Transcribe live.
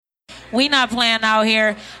We not playing out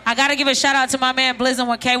here. I got to give a shout out to my man Blizzin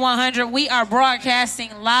with K100. We are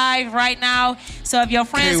broadcasting live right now. So if your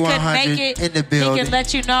friends couldn't make it, in the he can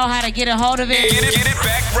let you know how to get a hold of it. Get it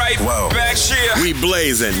back right. Whoa. Back share. We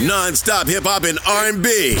blazing non-stop hip-hop and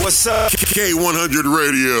R&B. What's up? K100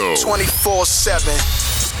 Radio. 24/7.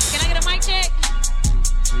 Can I get a mic check?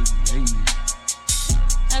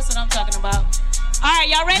 That's what I'm talking about. All right,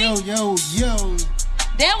 y'all ready? Yo.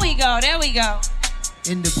 There we go.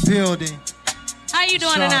 In the building. How you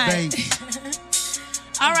doing tonight?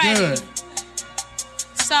 All right. Good.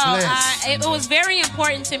 So it was very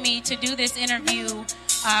important to me to do this interview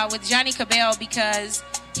with Johnnie Cabbell because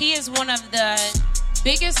he is one of the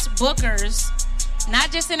biggest bookers,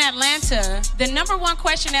 not just in Atlanta. The number one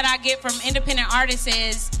question that I get from independent artists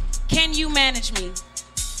is, can you manage me?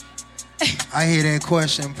 I hear that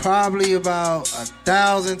question probably about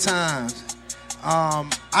 1,000 times.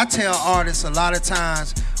 I tell artists a lot of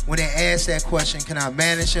times when they ask that question, can I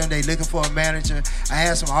manage them? They looking for a manager. I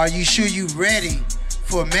ask them, are you sure you ready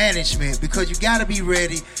for management? Because you got to be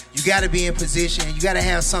ready. You got to be in position. And you got to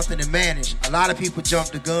have something to manage. A lot of people jump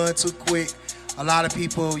the gun too quick. A lot of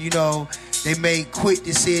people, they make quick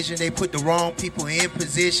decisions. They put the wrong people in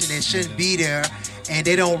position that shouldn't be there. And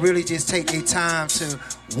they don't really just take their time to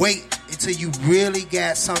wait until you really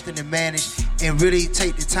got something to manage and really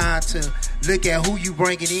take the time to look at who you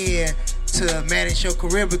bringing in to manage your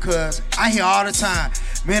career. Because I hear all the time,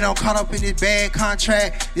 man, I'm caught up in this bad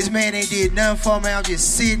contract. This man ain't did nothing for me. I'm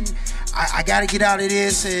just sitting. I got to get out of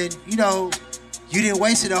this. And, you didn't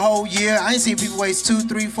waste it a whole year. I ain't seen people waste 2,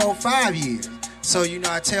 3, 4, 5 years. So,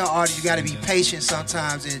 I tell artists you got to be patient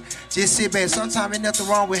sometimes and just sit back. Sometimes ain't nothing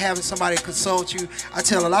wrong with having somebody consult you. I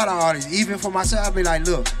tell a lot of artists, even for myself, I'll be like,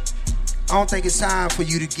 look, I don't think it's time for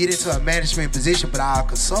you to get into a management position, but I'll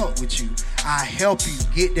consult with you. I'll help you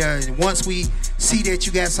get there. And once we see that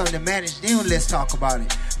you got something to manage, then let's talk about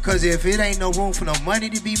it. Because if it ain't no room for no money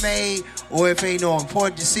to be made, or if ain't no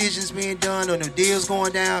important decisions being done or no deals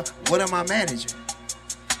going down, what am I managing?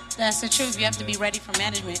 That's the truth. You have to be ready for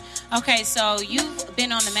management. Okay, so you've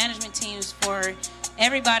been on the management teams for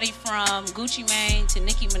everybody from Gucci Mane to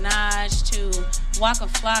Nicki Minaj to Waka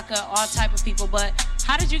Flocka, all type of people. But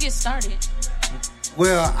how did you get started?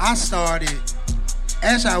 Well, I started,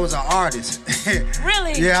 actually I was an artist.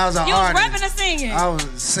 Really? Yeah, I was an artist. You was rapping or singing? I was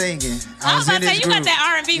singing. I was about to say, you got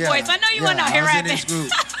that R&B voice. I know you weren't out here rapping. I was in this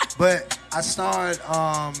group. But I started,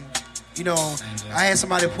 I had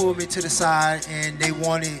somebody pull me to the side and they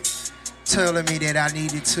wanted, telling me that I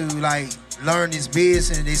needed to learn this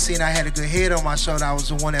business, and they seen I had a good head on my shoulder. I was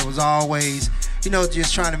the one that was always,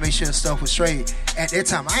 just trying to make sure stuff was straight. At that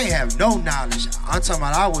time, I didn't have no knowledge. I'm talking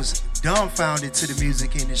about I was dumbfounded to the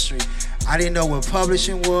music industry. I didn't know what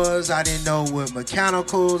publishing was. I didn't know what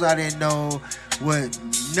mechanicals. I didn't know what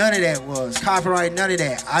none of that was. Copyright, none of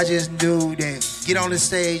that. I just knew that get on the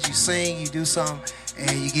stage, you sing, you do something,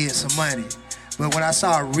 and you get some money. But when I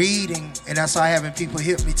started reading and I started having people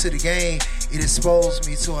hit me to the game, it exposed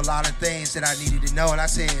me to a lot of things that I needed to know. And I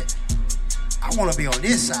said, I want to be on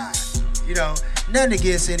this side. Nothing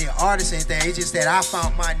against any artist or anything. It's just that I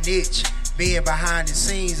found my niche being behind the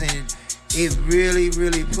scenes, and it really,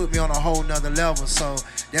 really put me on a whole nother level. So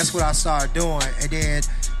that's what I started doing. And then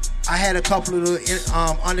I had a couple of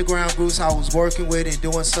little underground groups I was working with and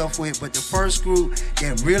doing stuff with, but the first group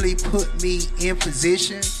that really put me in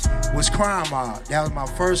position was Crime Mob. That was my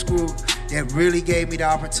first group that really gave me the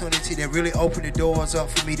opportunity, that really opened the doors up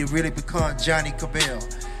for me to really become Johnnie Cabbell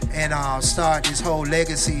and start this whole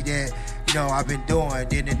legacy that, I've been doing.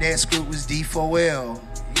 Then the next group was D4L,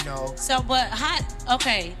 So,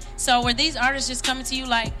 so were these artists just coming to you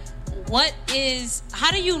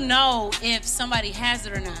how do you know if somebody has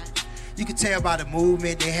it or not? You can tell by the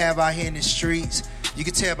movement they have out here in the streets. You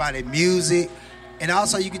can tell by their music. And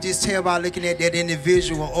also you can just tell by looking at that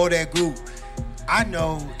individual or that group. I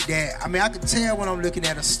know that, I can tell when I'm looking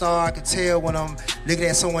at a star. I can tell when I'm looking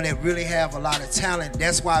at someone that really have a lot of talent.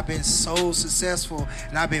 That's why I've been so successful.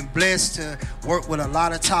 And I've been blessed to work with a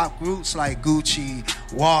lot of top groups like Gucci,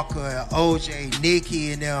 Walker, OJ,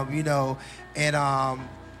 Nicki, and them, and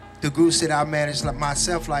the groups that I managed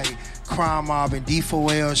myself, like Crime Mob and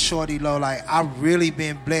D4L, Shorty Low, I've really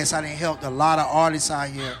been blessed. I done helped a lot of artists out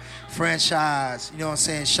here, Franchise,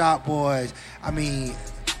 Shop Boys.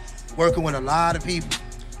 Working with a lot of people.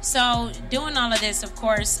 So doing all of this, of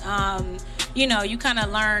course, you kind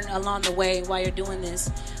of learn along the way while you're doing this.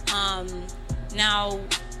 Now,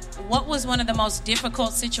 what was one of the most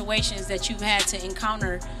difficult situations that you've had to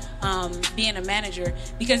encounter being a manager?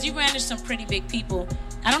 Because you manage some pretty big people.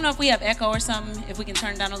 I don't know if we have echo or something, if we can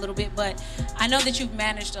turn it down a little bit, but I know that you've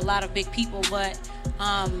managed a lot of big people, but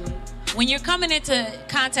when you're coming into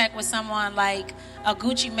contact with someone like a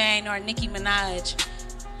Gucci Mane or a Nicki Minaj,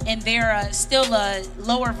 and they're still a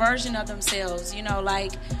lower version of themselves, you know,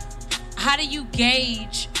 like, how do you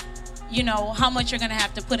gauge, you know, how much you're going to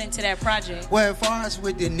have to put into that project? Well, as far as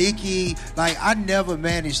with the Nicki, like, I never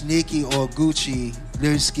managed Nicki or Gucci.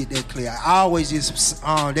 Let's get that clear. I always just,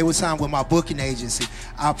 there was time with my booking agency.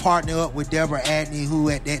 I partnered up with Deborah Adney, who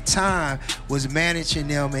at that time was managing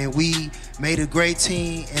them, and we made a great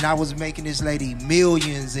team, and I was making this lady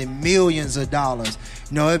millions and millions of dollars.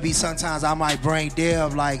 You know, it'd be sometimes I might bring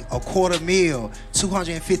Deb like $250,000,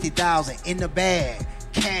 $250,000 in the bag,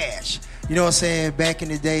 cash. You know what I'm saying? Back in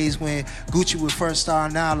the days when Gucci was first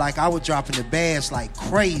starting out, like, I was dropping the bags like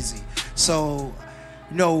crazy. So,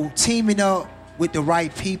 you know, teaming up with the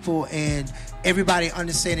right people and everybody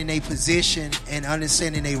understanding their position and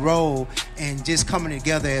understanding their role and just coming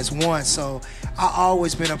together as one. So I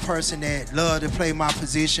always been a person that loved to play my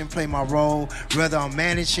position, play my role, whether I'm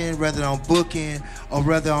managing, whether I'm booking, or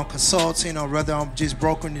whether I'm consulting, or whether I'm just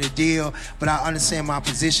brokering the deal. But I understand my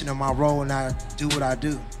position and my role, and I do what I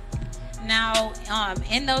do. Now,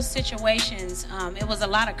 in those situations, it was a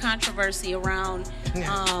lot of controversy around.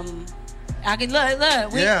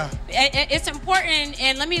 It's important,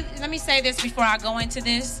 and let me say this before I go into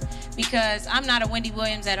this, because I'm not a Wendy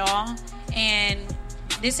Williams at all, and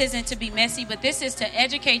this isn't to be messy, but this is to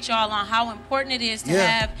educate y'all on how important it is to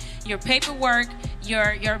have your paperwork,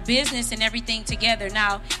 your business, and everything together.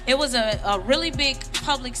 Now, it was a really big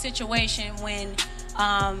public situation when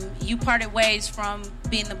you parted ways from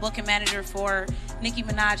being the booking manager for Nicki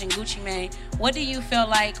Minaj and Gucci Mane. What do you feel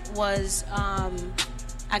like was,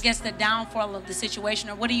 I guess, the downfall of the situation,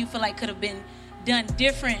 or what do you feel like could have been done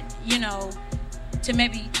different, you know, to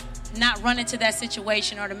maybe not run into that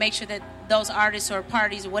situation, or to make sure that those artists or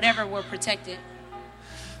parties or whatever were protected?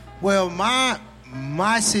 Well,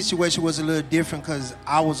 my situation was a little different because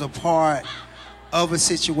I was a part of a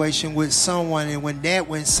situation with someone, and when that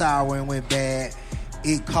went sour and went bad,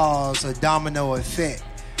 it caused a domino effect.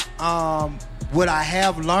 What I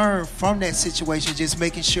have learned from that situation, just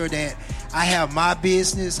making sure that I have my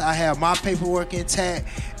business, I have my paperwork intact,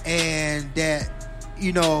 and that,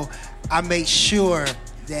 you know, I make sure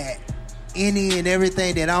that any and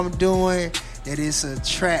everything that I'm doing, that it's a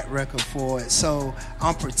track record for it. So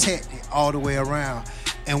I'm protected all the way around.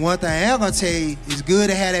 And one thing I am going to tell you, it's good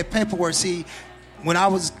to have that paperwork. See, when I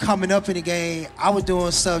was coming up in the game, I was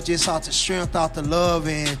doing stuff just off the strength, off the love,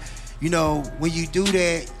 and, you know, when you do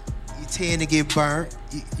that, you tend to get burnt.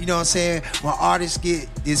 You know what I'm saying? When artists get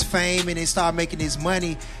this fame and they start making this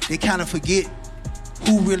money, they kind of forget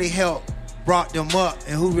who really helped brought them up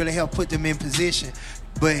and who really helped put them in position.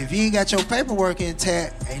 But if you ain't got your paperwork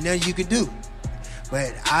intact, ain't nothing you can do.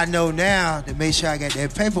 But I know now to make sure I got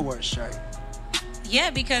that paperwork straight. Yeah,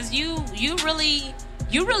 because you really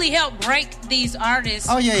helped break these artists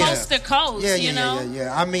coast to coast, you know?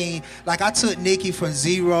 Yeah. I mean, like, I took Nicki from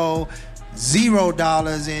 $0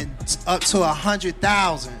 and up to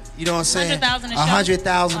 100,000. You know what I'm saying?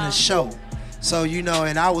 100,000 a show. So, you know,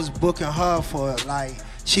 and I was booking her for, like,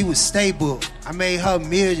 she would stay booked. I made her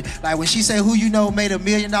million. Like, when she said, who you know made $1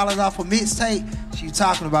 million off a mixtape, she was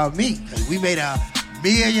talking about me. We made $1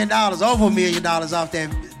 million, over $1 million off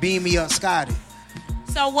that Beam Me Up Scotty.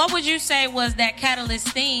 So what would you say was that catalyst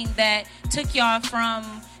thing that took y'all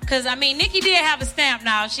from, because, I mean, Nicki did have a stamp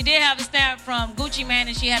now. She did have a stamp from Gucci Mane,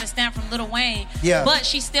 and she had a stamp from Lil Wayne. Yeah. But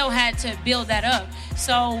she still had to build that up.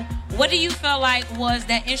 So what do you feel like was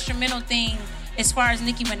that instrumental thing as far as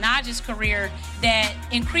Nicki Minaj's career that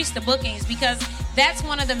increased the bookings? Because that's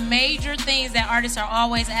one of the major things that artists are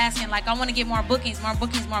always asking, like, I want to get more bookings, more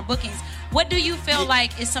bookings, more bookings. What do you feel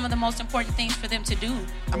like is some of the most important things for them to do?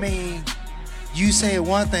 I mean, you said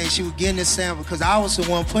one thing, she was getting the sample, because I was the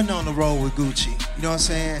one putting on the road with Gucci. You know what I'm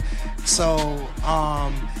saying? So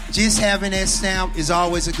just having that stamp is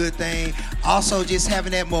always a good thing. Also, just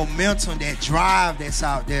having that momentum, that drive that's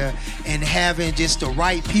out there, and having just the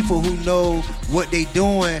right people who know what they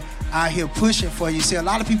doing out here pushing for you. See, a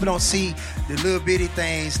lot of people don't see the little bitty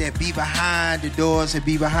things that be behind the doors, that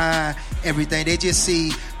be behind everything. They just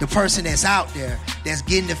see the person that's out there, that's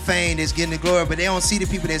getting the fame, that's getting the glory, but they don't see the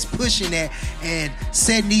people that's pushing that and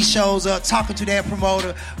setting these shows up, talking to that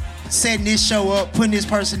promoter, setting this show up, putting this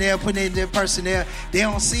person there, putting that person there. They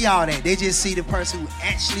don't see all that. They just see the person who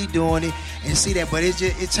actually doing it and see that. But it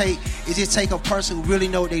just take a person who really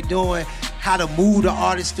know what they're doing, how to move the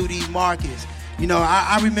artists through these markets. You know,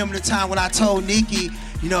 I remember the time when I told Nicki,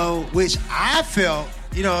 you know, which I felt,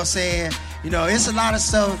 you know what I'm saying, you know, it's a lot of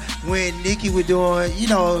stuff when Nicki was doing, you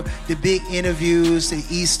know, the big interviews, the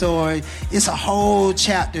E-Story. It's a whole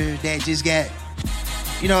chapter that just got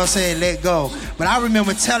you know what I'm saying, let go. But I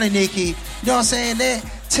remember telling Nikki, you know what I'm saying,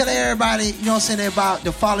 tell everybody, you know what I'm saying, about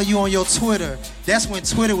to follow you on your Twitter. That's when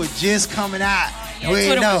Twitter was just coming out. Yeah,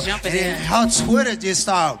 Twitter was jumping in. And her Twitter just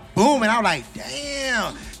started booming. I was like,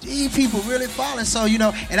 damn, these people really following. So, you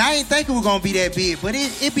know, and I ain't think it was going to be that big. But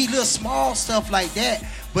it be little small stuff like that,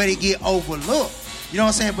 but it get overlooked. You know what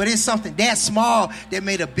I'm saying? But it's something that small that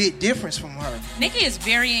made a big difference from her. Nikki is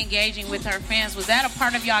very engaging with her fans. Was that a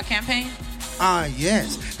part of y'all campaign?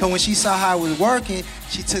 Yes. Because when she saw how it was working,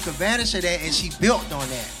 she took advantage of that and she built on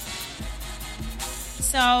that.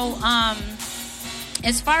 So,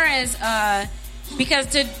 as far as, because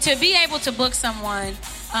to be able to book someone,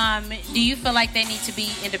 do you feel like they need to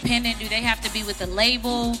be independent? Do they have to be with a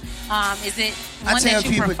label? Is it one that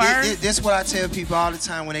you prefer? This is what I tell people all the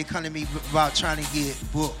time when they come to me about trying to get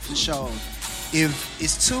booked for shows. If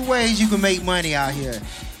it's two ways you can make money out here.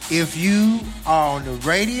 If you are on the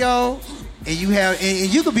radio and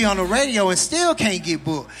you could be on the radio and still can't get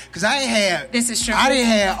booked. Because this is true. I didn't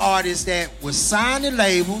have artists that was signed to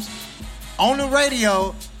labels on the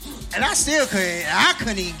radio, and I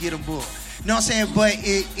couldn't even get them booked. You know what I'm saying? But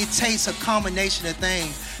it takes a combination of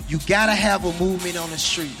things. You gotta have a movement on the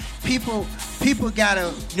street. People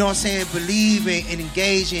gotta, you know what I'm saying, believe and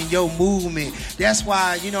engage in your movement. That's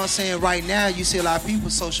why, you know what I'm saying, right now you see a lot of people,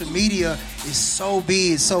 social media is so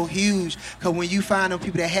big, so huge. Because when you find them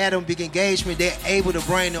people that had them big engagement, they're able to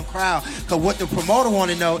bring them crowd. Because what the promoter want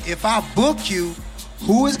to know, if I book you,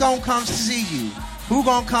 who is gonna come to see you? Who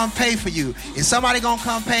gonna come pay for you? Is somebody gonna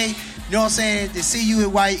come pay, you know what I'm saying, to see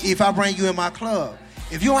you if I bring you in my club?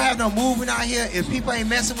 If you don't have no movement out here, if people ain't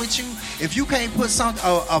messing with you, if you can't put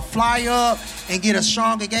a flyer up and get a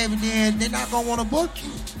strong engagement, then they're not going to want to book you.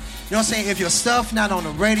 You know what I'm saying? If your stuff not on the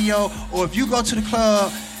radio, or if you go to the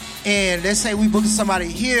club and let's say we book somebody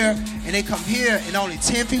here and they come here and only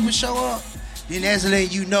 10 people show up, then that's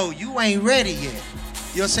letting you know you ain't ready yet. You know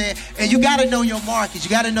what I'm saying? And you got to know your markets. You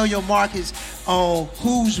got to know your markets on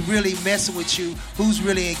who's really messing with you, who's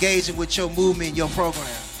really engaging with your movement, your program.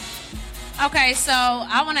 Okay, so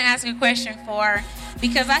I want to ask a question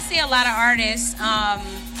because I see a lot of artists.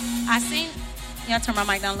 Y'all turn my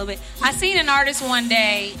mic down a little bit. I seen an artist one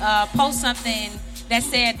day post something that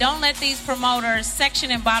said, "Don't let these promoters section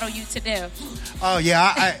and bottle you to death." Oh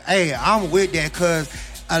yeah, I'm with that because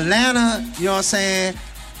Atlanta, you know what I'm saying?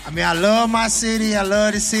 I mean, I love my city. I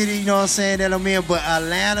love the city, you know what I'm saying, that I'm in. But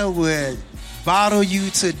Atlanta would bottle you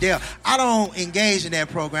to death. I don't engage in that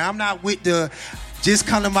program. I'm not with the just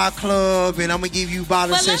come to my club and I'm going to give you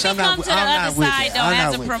bottle session. Let me come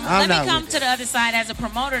to the other side as a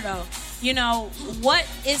promoter, though. You know, what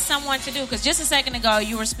is someone to do? Because just a second ago,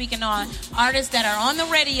 you were speaking on artists that are on the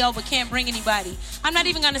radio but can't bring anybody. I'm not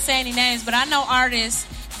even going to say any names, but I know artists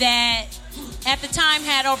that at the time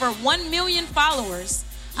had over 1 million followers.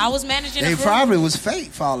 I was managing a group. They probably was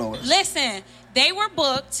fake followers. Listen, they were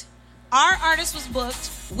booked. Our artist was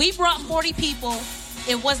booked. We brought 40 people.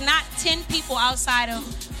 It was not 10 people outside of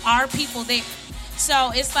our people there. So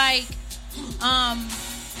it's like, I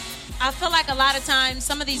feel like a lot of times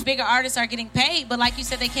some of these bigger artists are getting paid, but like you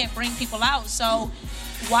said, they can't bring people out. So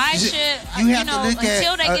why should,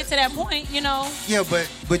 until they get to that point, you know? Yeah,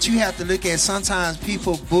 but you have to look at sometimes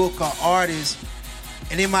people book an artist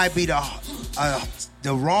and it might be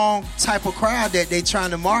the wrong type of crowd that they trying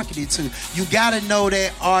to market it to. You got to know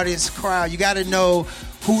that artist crowd. You got to know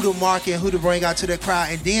who to market, who to bring out to the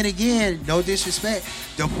crowd. And then again, no disrespect,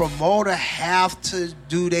 the promoter have to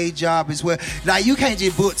do their job as well. Like, you can't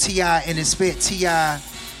just book T.I. and expect T.I.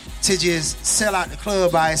 to just sell out the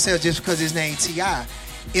club by itself just because his name T.I.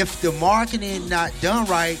 If the marketing not done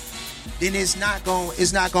right, then it's not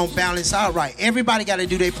gonna balance out right. Everybody got to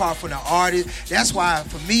do their part for the artist. That's why,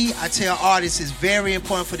 for me, I tell artists it's very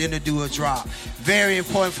important for them to do a drop. Very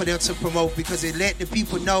important for them to promote, because it let the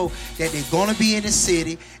people know that they're gonna be in the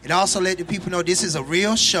city. It also let the people know this is a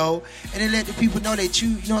real show, and it let the people know that you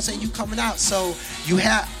know what I'm saying, you coming out. So you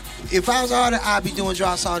have. If I was an artist, I'd be doing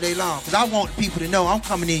drops all day long, because I want people to know I'm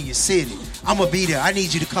coming in your city. I'm going to be there. I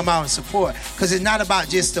need you to come out and support, because it's not about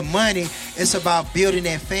just the money. It's about building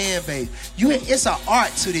that fan base. It's an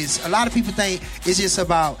art to this. A lot of people think it's just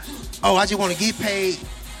about, oh, I just want to get paid,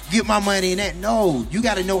 get my money in that. No, you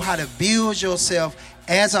got to know how to build yourself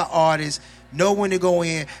as an artist, know when to go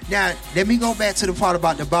in. Now, let me go back to the part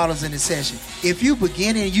about the bottles in the session. If you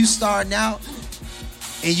beginning and you starting out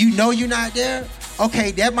and you know you're not there,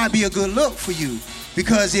 okay, that might be a good look for you.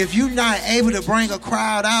 Because if you're not able to bring a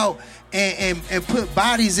crowd out and put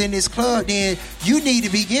bodies in this club, then you need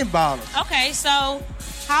to be getting bottles. Okay, so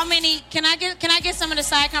how many, can I get some of the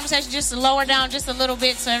side conversation just to lower down just a little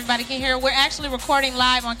bit so everybody can hear? We're actually recording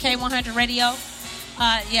live on K100 Radio.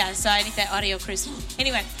 Yeah, so I need that audio crisp.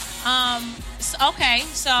 Anyway,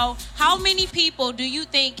 so how many people do you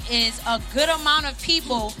think is a good amount of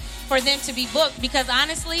people for them to be booked? Because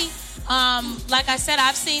honestly, like I said,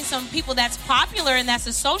 I've seen some people that's popular and that's a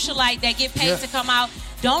socialite that get paid to come out,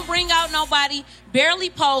 don't bring out nobody, barely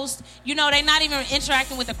post. You know, they're not even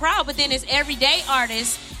interacting with the crowd. But then it's everyday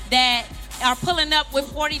artists that are pulling up with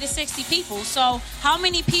 40 to 60 people. So how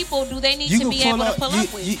many people do they need to be able to pull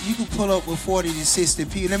up with? You can pull up with 40 to 60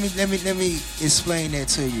 people. Let me explain that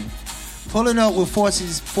to you. Pulling up with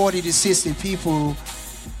 40 to 60 people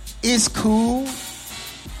is cool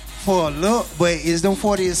for a look, but is them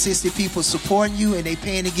 40 to 60 people supporting you and they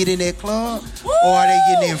paying to get in that club? Woo! Or are they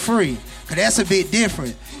getting in free? Because that's a bit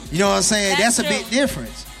different. You know what I'm saying? That's a bit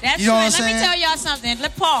different. That's you know true. What I'm Let saying? me tell y'all something.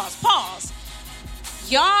 Pause.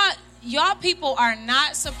 Y'all people are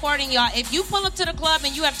not supporting y'all. If you pull up to the club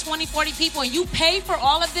and you have 20, 40 people and you pay for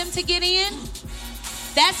all of them to get in,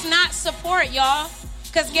 that's not support, y'all.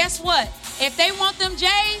 Because guess what? If they want them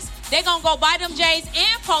J's, they're going to go buy them J's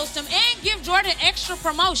and post them and give Jordan extra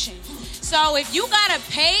promotion. So if you got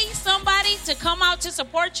to pay somebody to come out to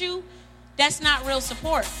support you, that's not real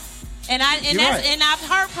support. And I've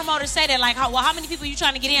heard promoters say that, like, how many people are you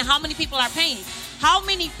trying to get in? How many people are paying? How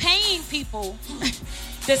many paying people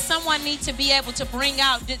does someone need to be able to bring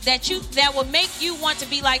out that will make you want to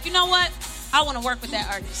be like, you know what? I want to work with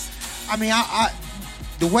that artist. I mean,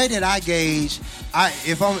 the way that I gauge,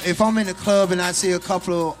 if I'm in the club and I see a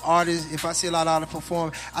couple of artists, if I see a lot of artists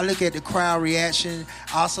perform, I look at the crowd reaction.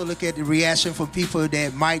 I also look at the reaction from people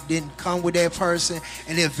that didn't come with that person.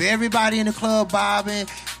 And if everybody in the club bobbing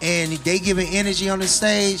and they giving energy on the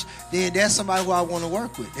stage, then that's somebody who I want to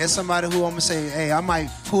work with. That's somebody who I'm gonna say, hey, I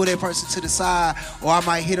might pull that person to the side, or I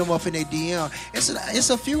might hit them up in their DM. It's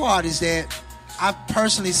a few artists that I've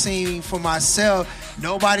personally seen for myself.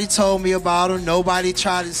 Nobody told me about them. Nobody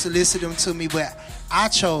tried to solicit them to me, but I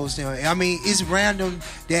chose them. I mean, it's random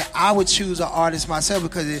that I would choose an artist myself,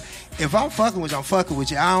 because if I'm fucking with you, I'm fucking with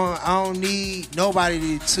you. I don't need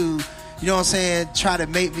nobody to, you know what I'm saying, try to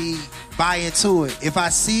make me buy into it. If I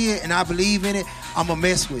see it and I believe in it, I'm going to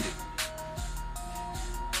mess with it.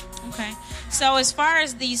 Okay. So as far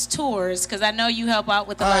as these tours, because I know you help out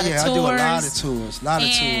with a lot of tours. I do a lot of tours.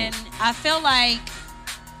 And I feel like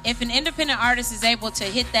if an independent artist is able to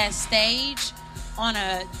hit that stage on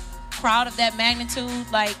a crowd of that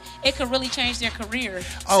magnitude, like, it could really change their career.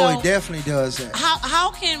 Oh, so it definitely does that.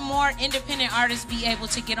 How can more independent artists be able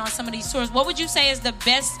to get on some of these tours? What would you say is the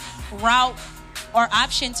best route or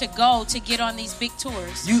option to go to get on these big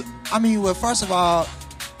tours? Well, first of all,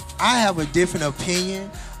 I have a different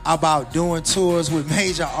opinion about doing tours with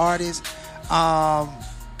major artists.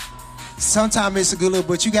 Sometimes it's a good look,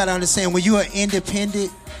 but you got to understand, when you're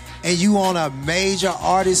independent and you on a major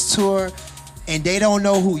artist tour and they don't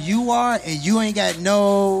know who you are and you ain't got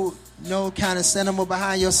no kind of sentiment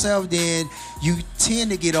behind yourself, then you tend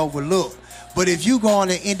to get overlooked. But if you go on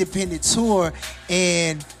an independent tour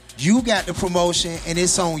and you got the promotion and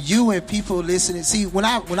it's on you and people listening, see, when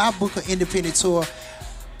I book an independent tour,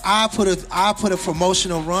 I put a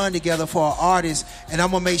promotional run together for an artist, and I'm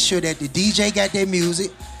gonna make sure that the DJ got their music.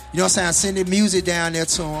 You know what I'm saying? I send the music down there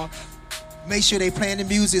to them. Make sure they playing the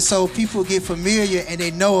music so people get familiar and they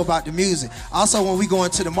know about the music. Also, when we go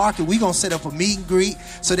into the market, we gonna set up a meet and greet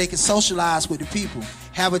so they can socialize with the people.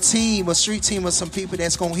 Have a team, a street team of some people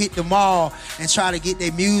that's gonna hit the mall and try to get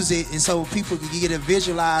their music, and so people can get a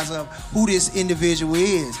visualize of who this individual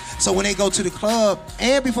is. So when they go to the club,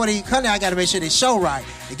 and before they come there, I gotta make sure they show right.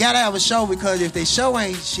 They gotta have a show, because if they show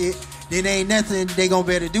ain't shit, then there ain't nothing they gonna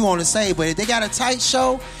be able to do on the stage. But if they got a tight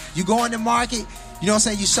show, you go in the market, you know what I'm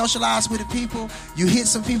saying, you socialize with the people, you hit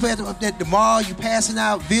some people at the mall, you passing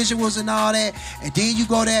out visuals and all that, and then you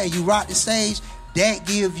go there and you rock the stage. That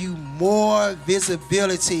give you more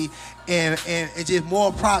visibility and just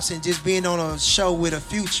more props than just being on a show with a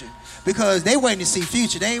Future. Because they waiting to see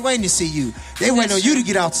Future. They ain't waiting to see you. They waiting on you to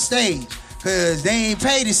get off the stage, because they ain't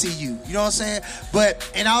paid to see you. You know what I'm saying?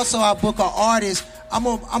 And also I book an artist. I'm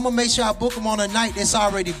gonna make sure I book them on a night that's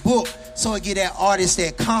already booked, so it get that artist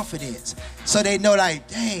that confidence. So they know, like,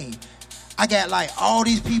 dang, I got like all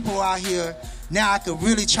these people out here. Now I could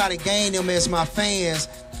really try to gain them as my fans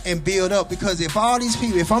and build up. Because if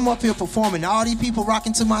I'm up here performing, all these people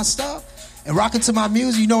rocking to my stuff and rocking to my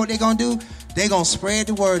music, you know what they're gonna do? They gonna spread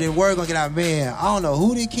the word, and word gonna get out. Man, I don't know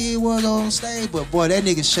who the kid was on stage, but boy, that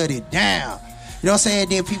nigga shut it down. You know what I'm saying?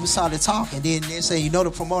 Then people started talking. Then they say, the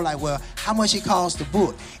promoter, like, well, how much it costs to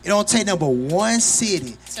book? It don't take number one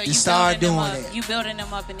city to start doing that. You building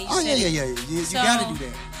them up in each city. Yeah. You got to do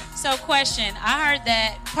that. So question, I heard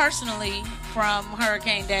that personally from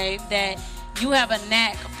Hurricane Dave that you have a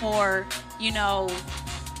knack for,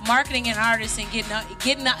 marketing an artist and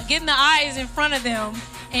getting the eyes in front of them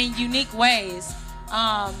in unique ways.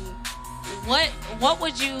 What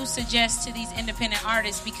would you suggest to these independent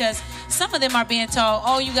artists? Because some of them are being told,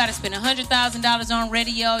 oh, you got to spend $100,000 on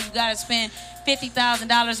radio, you got to spend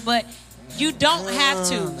 $50,000, but you don't have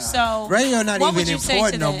to. So radio not even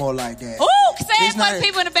important no more like that. Ooh, say it for the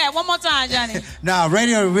people in the back one more time, Johnny. Nah,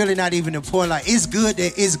 radio really not even important. Like, it's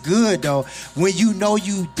good though. When you know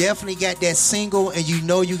you definitely got that single and you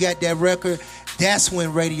know you got that record, that's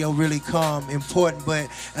when radio really come important. But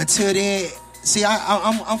until then, see,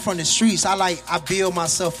 I'm from the streets. I build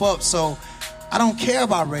myself up, so I don't care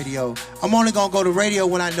about radio. I'm only gonna go to radio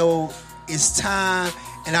when I know it's time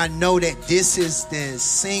and I know that this is the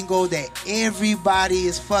single that everybody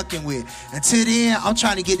is fucking with. Until then, I'm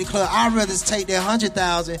trying to get the club. I'd rather take that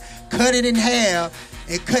 $100,000, cut it in half,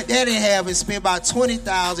 and cut that in half and spend about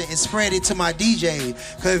 $20,000 and spread it to my DJ.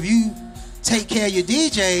 Because if you take care of your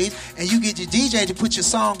DJs and you get your DJ to put your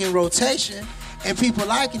song in rotation and people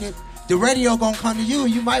liking it, the radio gonna come to you,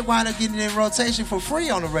 and you might wind up getting it in rotation for free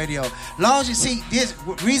on the radio. Long as you see this,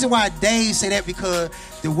 reason why Dave say that, because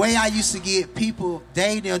the way I used to get people,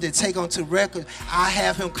 Dave them to take on to records, I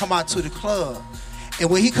have him come out to the club. And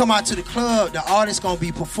when he come out to the club, the artist gonna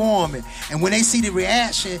be performing. And when they see the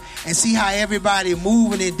reaction and see how everybody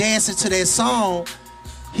moving and dancing to that song,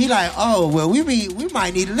 he like, oh, well, we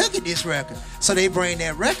might need to look at this record. So they bring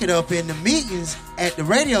that record up in the meetings at the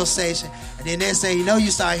radio station, and then they say,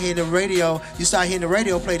 you start hearing the radio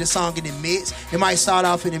play the song in the mix. It might start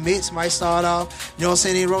off in the mix, might start off,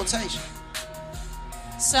 in rotation.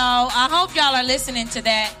 So I hope y'all are listening to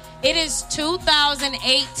that. It is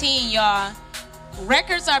 2018, y'all.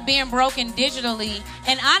 Records are being broken digitally,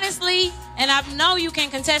 and honestly, and I know you can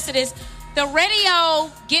contest to this, the radio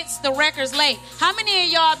gets the records late. How many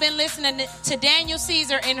of y'all been listening to Daniel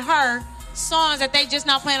Caesar and her songs that they just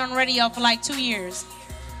now playing on the radio for like 2 years?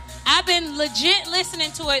 I've been legit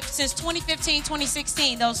listening to it since 2015,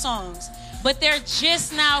 2016, those songs. But they're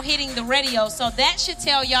just now hitting the radio. So that should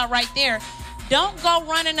tell y'all right there. Don't go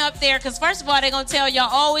running up there, because first of all, they're going to tell y'all,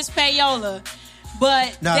 oh, it's payola.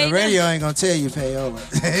 But no, the radio ain't going to tell you payola.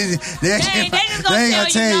 they just going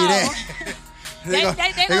to tell you that. They're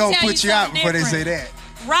going to put you out before they say that.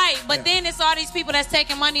 Right, but then it's all these people that's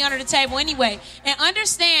taking money under the table anyway. And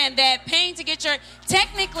understand that paying to get your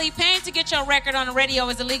record on the radio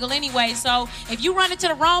is illegal anyway. So if you run into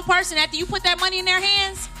the wrong person after you put that money in their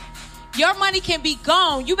hands, your money can be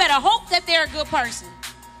gone. You better hope that they're a good person.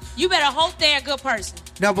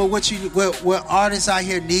 No, but what artists out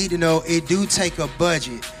here need to know, it do take a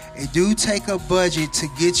budget. It do take a budget to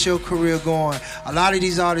get your career going. A lot of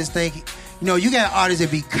these artists think, you got artists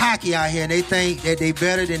that be cocky out here and they think that they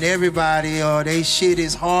better than everybody, or they shit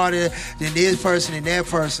is harder than this person and that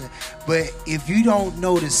person. But if you don't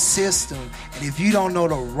know the system, and if you don't know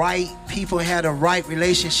the right people and have the right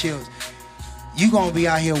relationships, you're going to be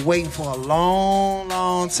out here waiting for a long,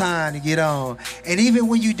 long time to get on. And even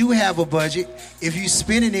when you do have a budget, if you're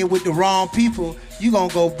spending it with the wrong people, you're going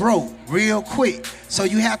to go broke real quick. So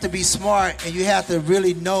you have to be smart, and you have to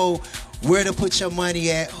really know where to put your money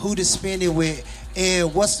at, who to spend it with,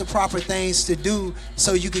 and what's the proper things to do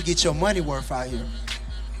so you can get your money worth out here.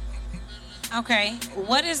 Okay,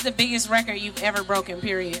 what is the biggest record you've ever broken,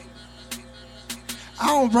 period? I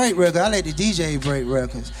don't break records. I let the DJ break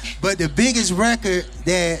records. But the biggest record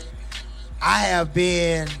that I have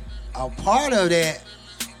been a part of that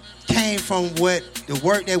came from the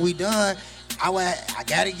work that we done. I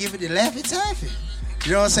got to give it to Laffy Taffy.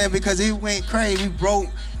 You know what I'm saying? Because it went crazy.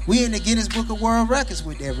 We in the Guinness Book of World Records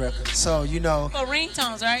with that record. So, For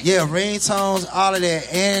ringtones, right? Yeah, ringtones, all of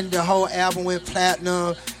that. And the whole album went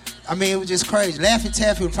platinum. I mean, it was just crazy. Laffy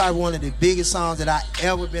Taffy was probably one of the biggest songs that I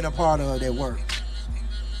ever been a part of that work.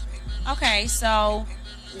 Okay, so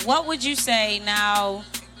what would you say now,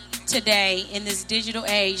 today, in this digital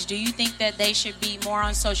age? Do you think that they should be more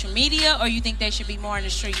on social media, or you think they should be more in the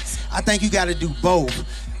streets? I think you got to do both.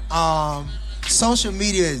 Social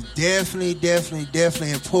media is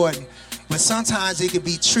definitely important, but sometimes it can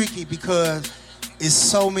be tricky because it's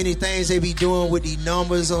so many things they be doing with the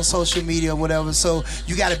numbers on social media or whatever. So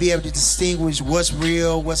you got to be able to distinguish what's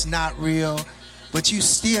real, what's not real. But you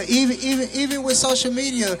still, even with social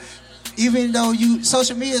media, even though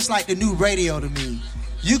social media is like the new radio to me.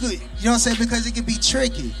 You know what I'm saying? Because it can be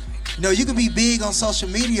tricky. You can be big on social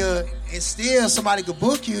media and still somebody could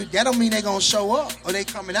book you. That don't mean they're going to show up or they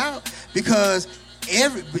coming out, because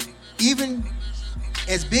even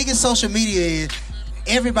as big as social media is,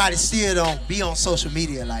 everybody still don't be on social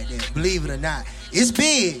media like that, believe it or not. It's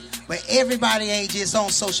big, But everybody ain't just on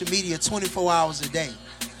social media 24 hours a day.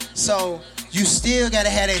 So you still got to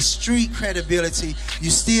have that street credibility. You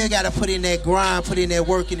still got to put in that grind, put in that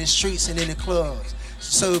work in the streets and in the clubs.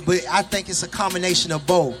 So, but I think it's a combination of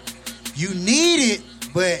both. You need it,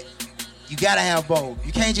 but you got to have both.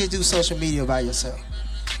 You can't just do social media by yourself.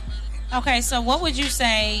 Okay, so what would you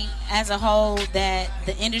say as a whole that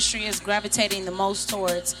the industry is gravitating the most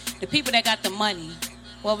towards? The people that got the money,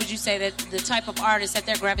 what would you say that the type of artists that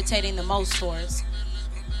they're gravitating the most towards?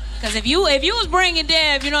 Because if you was bringing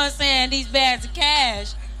Dev, you know what I'm saying, these bags of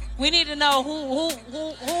cash, we need to know who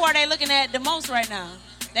are they looking at the most right now?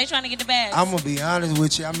 They trying to get the bags. I'm gonna be honest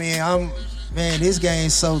with you. I mean, this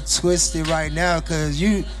game's so twisted right now because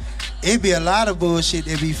it be a lot of bullshit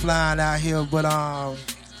that be flying out here, but I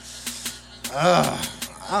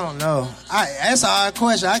don't know. That's a hard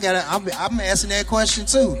question. I'm asking that question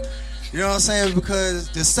too. You know what I'm saying? Because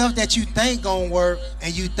the stuff that you think gonna work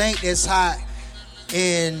and you think that's hot,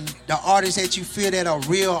 and the artists that you feel that are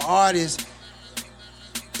real artists,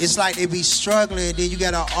 it's like they be struggling. Then you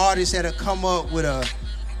got an artist that'll come up with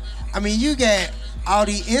you got all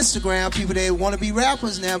these Instagram people that want to be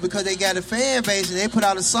rappers now because they got a fan base and they put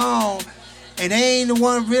out a song. And they ain't the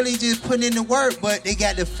one really just putting in the work, but they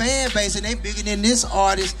got the fan base and they bigger than this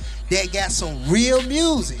artist that got some real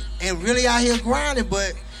music and really out here grinding.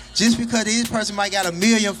 But just because this person might got 1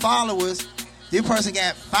 million followers, this person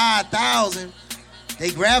got 5,000,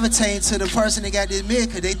 they gravitate to the person that got this million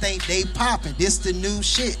because they think they popping. This the new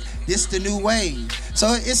shit. This the new wave.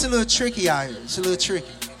 So it's a little tricky out here. It's a little tricky.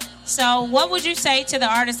 So what would you say to the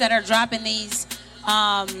artists that are dropping these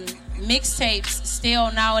mixtapes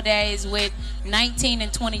still nowadays with 19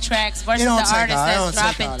 and 20 tracks versus the artist that's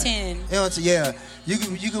dropping 10? Yeah,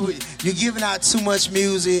 you're giving out too much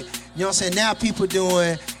music. You know what I'm saying? Now people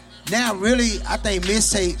doing, really, I think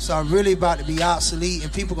mixtapes are really about to be obsolete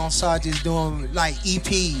and people gonna start just doing like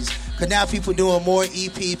EPs. Cause now people doing more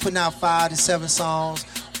EPs, putting out 5 to 7 songs,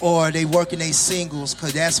 or they working their singles,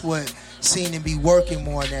 cause that's what seem to be working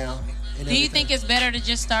more now. Do you think it's better to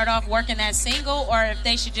just start off working that single, or if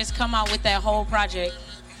they should just come out with that whole project?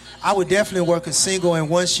 I would definitely work a single, and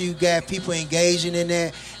once you got people engaging in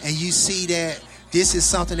that and you see that this is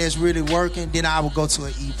something that's really working, then I would go to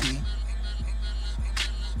an EP.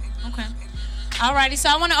 Okay. Alrighty, so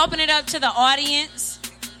I want to open it up to the audience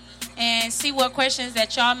and see what questions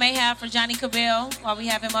that y'all may have for Johnnie Cabbell while we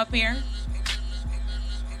have him up here.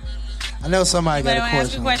 I know somebody got a question.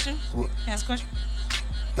 Ask a question? Ask a question.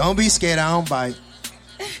 Don't be scared, I don't bite.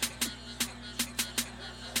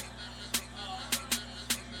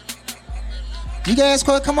 You guys,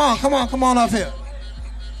 come on up here.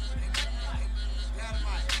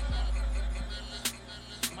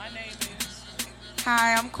 My name is...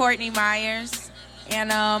 Hi, I'm Courtney Myers.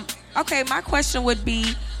 And, okay, my question would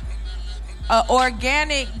be,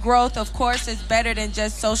 organic growth, of course, is better than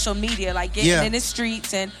just social media, like getting in the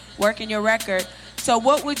streets and working your record. So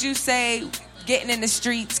what would you say getting in the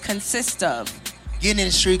streets consists of? Getting in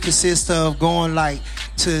the street consists of going like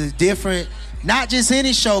to different, not just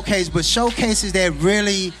any showcase, but showcases that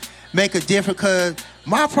really make a difference. Because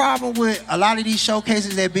my problem with a lot of these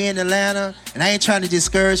showcases that be in Atlanta, and I ain't trying to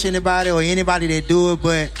discourage anybody or anybody that do it,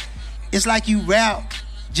 but it's like you rap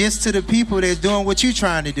just to the people that's doing what you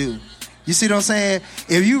trying to do. You see what I'm saying?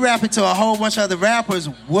 If you rapping to a whole bunch of other rappers,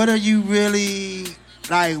 what are you really,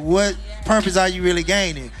 like, what purpose are you really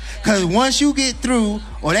gaining? Because once you get through,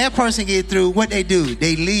 or that person get through, what they do?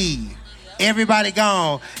 They leave. Everybody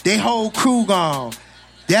gone. They whole crew gone.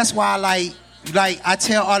 That's why, like I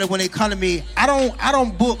tell artists when they come to me, I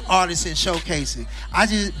don't book artists in showcases.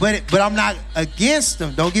 But I'm not against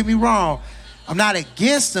them. Don't get me wrong. I'm not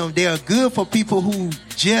against them. They're good for people who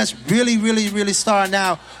just really, really, really starting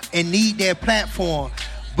out and need their platform.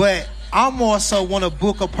 But I more so want to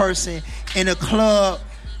book a person in a club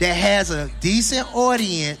that has a decent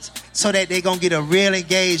audience so that they're going to get a real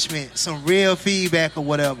engagement, some real feedback or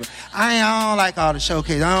whatever. I don't like all the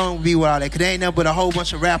showcases. I don't be with all that because there ain't nothing but a whole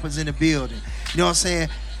bunch of rappers in the building. You know what I'm saying?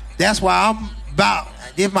 That's why I'm about,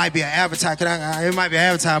 it might be an advertisement, it might be an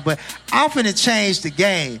advertisement, but I'm finna change the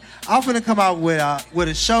game. I'm finna come out with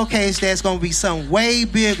a showcase that's going to be something way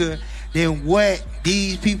bigger than what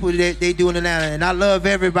these people that they do in Atlanta. And I love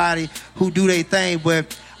everybody who do their thing,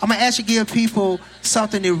 but I'm going to actually give people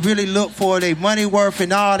something to really look for, their money worth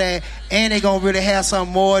and all that, and they're going to really have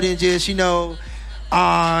something more than just, you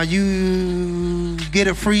get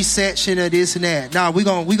a free section of this and that. No, we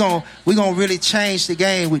gonna really change the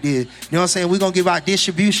game with this. You know what I'm saying? We're gonna give out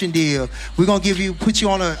distribution deals. We're gonna put you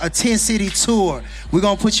on a 10-city tour. We're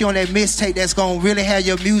gonna put you on that mixtape that's gonna really have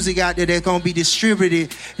your music out there that's gonna be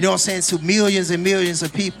distributed, you know what I'm saying, to millions and millions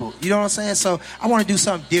of people. You know what I'm saying? So I wanna do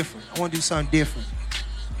something different.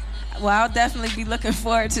 Well, I'll definitely be looking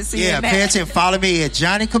forward to seeing that. Yeah, pay attention. Follow me at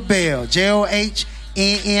Johnnie Cabbell.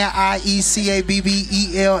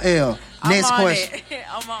 JohnnieCabbell. Next question.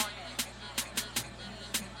 I'm on it.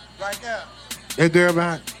 Right there. That girl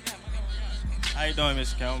behind. How you doing,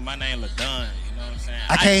 Mr. Cabbell? My name LaDon. You know what I'm saying?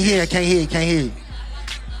 I can't hear. You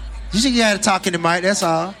just gotta talk in the mic. That's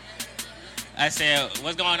all. I said,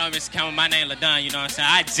 what's going on, Mr. Cabbell? My name LaDon. You know what I'm saying?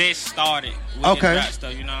 I just started with this rap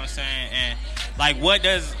stuff. You know what I'm saying? And like, what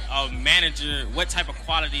type of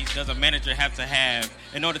qualities does a manager have to have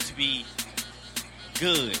in order to be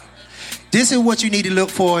good? This is what you need to look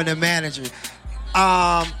for in a manager.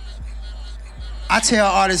 I tell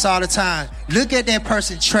artists all the time, look at that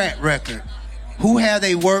person's track record. Who have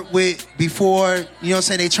they worked with before, you know what I'm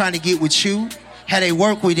saying, they trying to get with you? Have they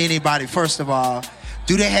worked with anybody, first of all?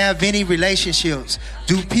 Do they have any relationships?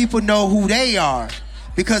 Do people know who they are?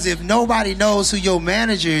 Because if nobody knows who your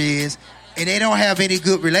manager is, and they don't have any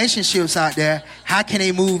good relationships out there, how can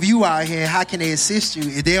they move you out here? How can they assist you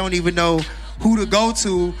if they don't even know who to go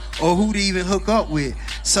to or who to even hook up with?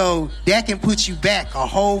 So that can put you back a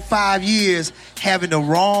whole 5 years having the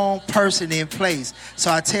wrong person in place.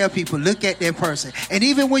 So I tell people, look at that person. And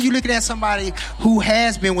even when you're looking at somebody who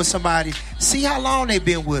has been with somebody, see how long they've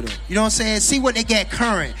been with them. You know what I'm saying? See what they got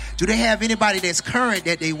current. Do they have anybody that's current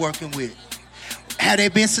that they working with? Have they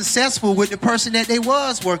been successful with the person that they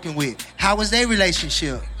was working with? How was their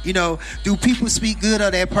relationship? You know, do people speak good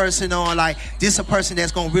of that person on like, this a person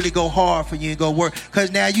that's going to really go hard for you and go work?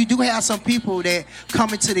 Because now you do have some people that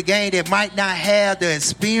come into the game that might not have the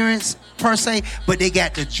experience per se, but they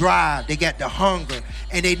got the drive, they got the hunger,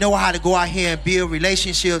 and they know how to go out here and build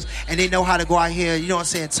relationships, and they know how to go out here, you know what I'm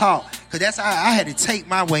saying, talk. Because that's how I had to take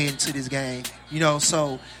my way into this game, you know,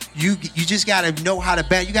 so you just got to know how to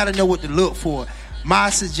bat. You got to know what to look for.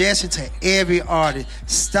 My suggestion to every artist,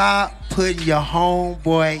 stop putting your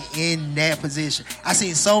homeboy in that position. I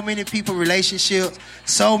seen so many people relationships,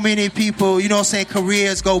 so many people, you know what I'm saying,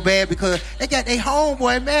 careers go bad because they got their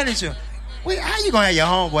homeboy manager. Wait, how you gonna have your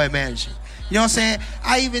homeboy manager? You know what I'm saying?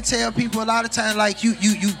 I even tell people a lot of times, like, you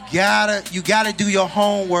gotta do your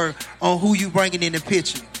homework on who you bringing in the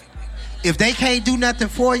picture. If they can't do nothing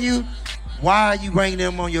for you, why are you bringing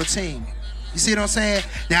them on your team? You see what I'm saying?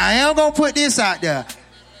 Now, I am going to put this out there.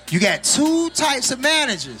 You got two types of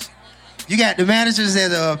managers. You got the managers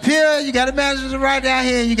that are up here. You got the managers that are right down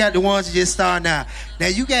here. And you got the ones that just starting out. Now,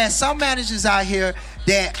 you got some managers out here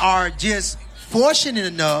that are just fortunate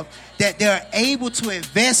enough that they're able to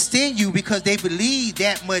invest in you because they believe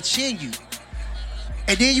that much in you.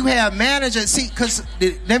 And then you have managers. See, because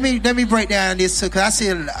let me break down this, because I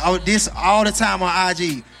see this all the time on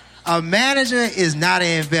IG. A manager is not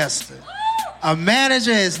an investor. A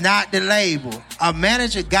manager is not the label. A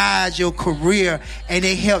manager guides your career, and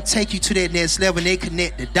they help take you to that next level, and they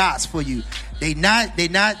connect the dots for you. They not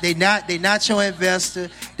your investor.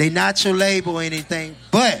 They not your label or anything.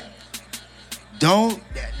 But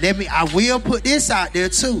I will put this out there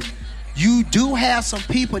too. You do have some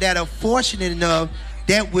people that are fortunate enough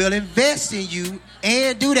that will invest in you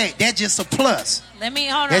and do that. That's just a plus. Let me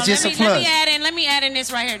add in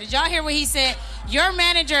this right here. Did y'all hear what he said? Your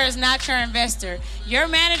manager is not your investor. Your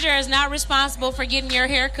manager is not responsible for getting your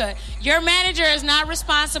hair cut. Your manager is not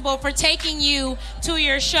responsible for taking you to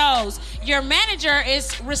your shows. Your manager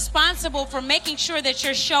is responsible for making sure that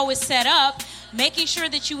your show is set up, making sure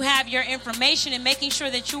that you have your information, and making sure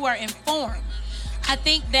that you are informed. I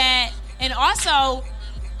think that, and also,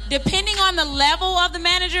 depending on the level of the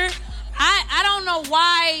manager, I don't know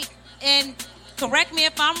why, and correct me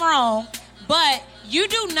if I'm wrong, but you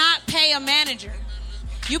do not pay a manager.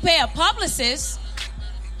 You pay a publicist.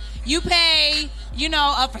 You pay,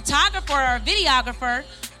 a photographer or a videographer.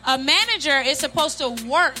 A manager is supposed to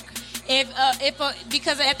work.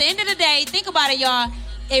 Because at the end of the day, think about it, y'all.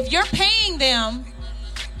 If you're paying them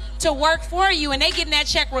to work for you and they getting that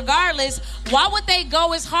check regardless, why would they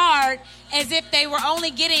go as hard as if they were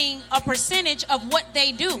only getting a percentage of what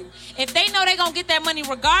they do? If they know they're going to get that money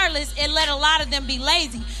regardless, it let a lot of them be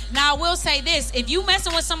lazy. Now, I will say this. If you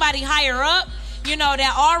messing with somebody higher up,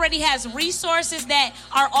 that already has resources that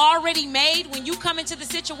are already made when you come into the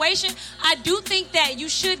situation, I do think that you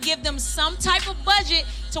should give them some type of budget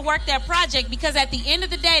to work that project, because at the end of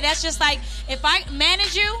the day, that's just like, if I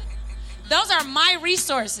manage you, those are my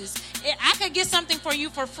resources. I could get something for you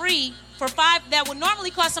for free for that would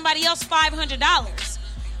normally cost somebody else $500.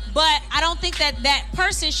 But I don't think that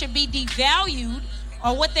person should be devalued,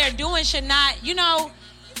 or what they're doing should not,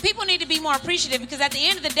 people need to be more appreciative, because at the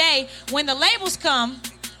end of the day, when the labels come,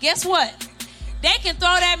 guess what? They can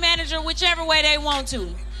throw that manager whichever way they want to.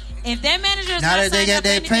 If that manager is now not that they signed got up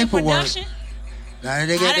their for anything paperwork, production, now that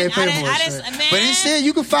they got their paperwork, but instead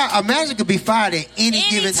you can fire a manager could be fired at any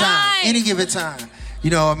given time. Any given time.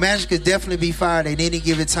 A manager could definitely be fired at any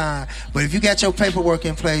given time. But if you got your paperwork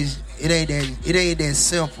in place, it ain't that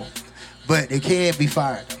simple. But they can be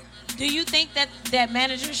fired. Do you think that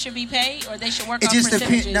managers should be paid, or they should work it on just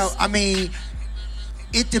percentages? Depends. No, I mean,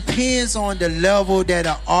 it depends on the level that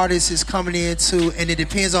an artist is coming into, and it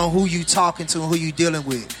depends on who you talking to and who you dealing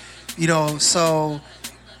with. So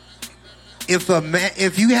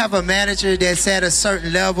if you have a manager that's at a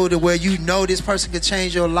certain level to where this person could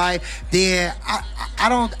change your life, then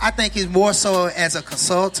I think it's more so as a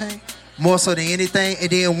consultant, more so than anything. And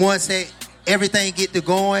then once that everything get to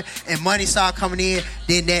going and money start coming in,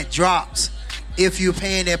 then that drops if you're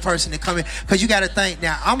paying that person to come in. Because you got to think,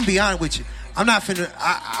 now, I'm going to be honest with you. I'm not finna,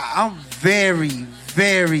 I'm very,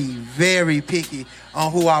 very, very picky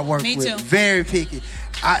on who I work with. Me too. Very picky.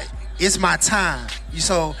 It's my time.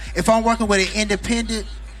 So if I'm working with an independent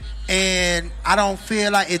and I don't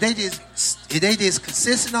feel like, if they just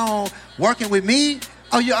consistent on working with me,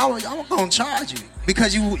 I'm going to charge you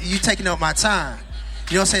because you taking up my time.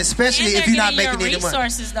 You know what I'm saying? Especially if you're not making any money.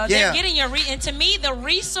 Resources, though. Yeah. They're getting and to me, the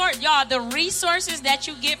resources that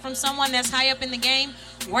you get from someone that's high up in the game,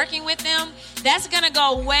 working with them, that's going to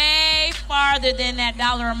go way farther than that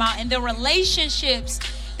dollar amount. And the relationships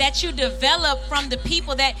that you develop from the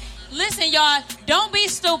people that, listen, y'all, don't be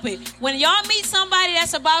stupid. When y'all meet somebody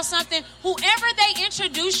that's about something, whoever they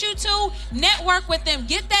introduce you to, network with them.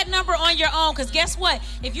 Get that number on your own, because guess what?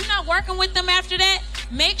 If you're not working with them after that,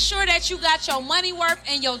 make sure that you got your money worth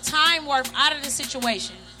and your time worth out of the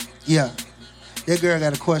situation. Yeah. That girl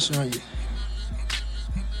got a question on you.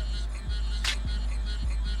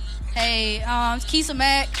 Hey, it's Keisha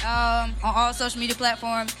Mack on all social media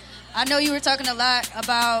platforms. I know you were talking a lot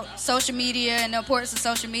about social media and the importance of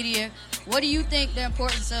social media. What do you think the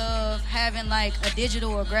importance of having like a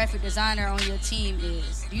digital or graphic designer on your team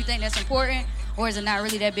is? Do you think that's important, or is it not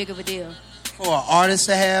really that big of a deal? For an artist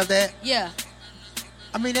to have that? Yeah.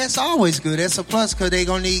 I mean, that's always good. That's a plus, because they're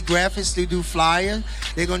going to need graphics to do flyers.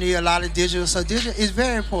 They're going to need a lot of digital. So digital is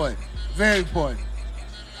very important. Very important.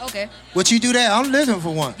 Okay. What you do that? I'm looking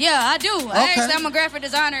for one. Yeah, I do. Okay. I'm a graphic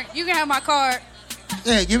designer. You can have my card.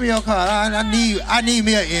 Yeah, give me your card. I need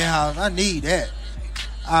me an in-house. I need that.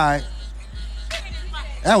 All right.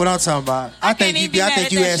 That's what I'm talking about. I think you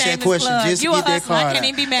asked that question just to get that card. I can't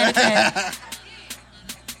even be mad at that.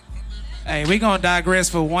 Hey, we're going to digress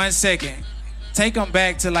for 1 second. Take them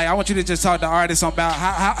back to, I want you to just talk to artists about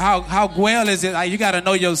how well is it. You got to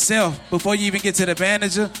know yourself before you even get to the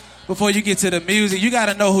manager, before you get to the music. You got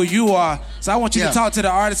to know who you are. So I want you to talk to the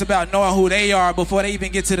artists about knowing who they are before they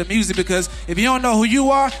even get to the music, because if you don't know who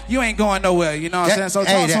you are, you ain't going nowhere. You know what I'm saying? So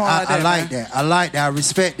talk to them like that. I like that. I like that. I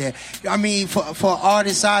respect that. I mean, for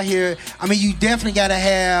artists out here, I mean, you definitely got to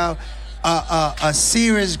have a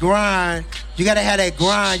serious grind. You got to have that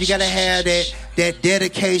grind. You got to have that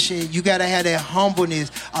dedication. You got to have that humbleness.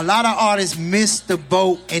 A lot of artists miss the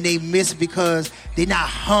boat, and they miss it because they're not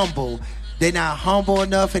humble. They're not humble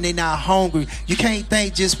enough, and they're not hungry. You can't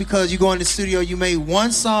think just because you go in the studio, you made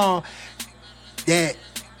one song that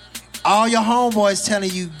all your homeboys telling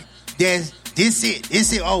you that this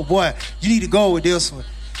it. Oh boy, you need to go with this one.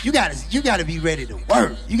 You gotta be ready to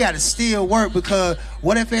work. You gotta still work, because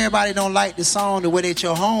what if everybody don't like the song the way that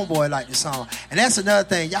your homeboy like the song? And that's another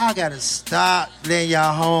thing. Y'all gotta stop letting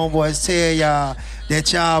y'all homeboys tell y'all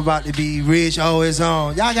that y'all about to be rich. Oh, it's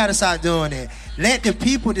on. Y'all gotta stop doing that. Let the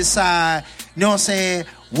people decide, you know what I'm saying,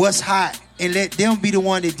 what's hot, and let them be the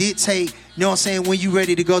one that dictate, you know what I'm saying, when you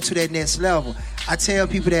ready to go to that next level. I tell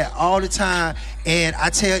people that all the time, and I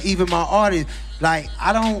tell even my artists,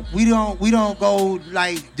 we don't go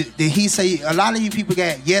like the he say. A lot of you people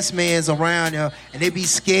got yes mans around there, and they be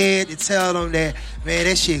scared to tell them that, man,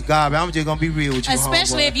 that shit garbage. I'm just gonna be real with you,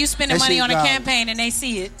 especially homeboy. if you spending money on a campaign and they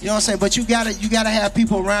see it. You know what I'm saying? But you gotta have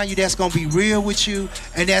people around you that's gonna be real with you,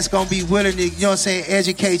 and that's gonna be willing to, you know what I'm saying,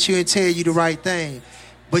 educate you and tell you the right thing.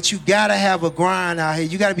 But you gotta have a grind out here.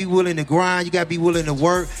 You gotta be willing to grind. You gotta be willing to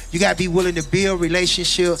work. You gotta be willing to build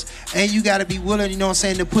relationships, and you gotta be willing, you know what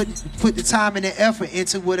I'm saying, to put the time and the effort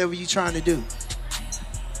into whatever you're trying to do.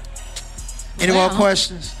 Any more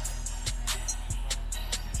questions?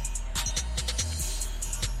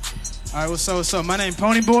 All right, what's up? My name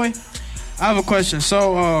Pony Boy. I have a question.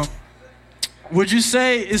 So, Would you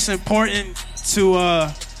say it's important to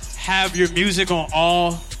have your music on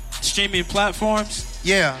all streaming platforms?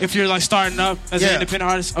 Yeah. If you're like starting up as an independent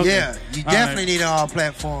artist? Okay. Yeah, you definitely need it on all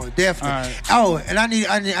platforms. Definitely. Oh, and I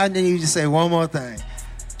need you to say one more thing.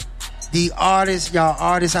 The artists, y'all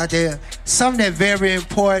artists out there, something that's very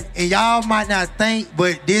important, and y'all might not think,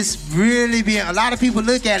 but this really be, a lot of people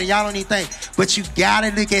look at it, y'all don't even think, but you gotta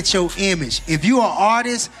look at your image. If you are an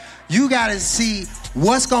artist, you gotta see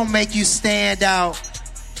what's gonna make you stand out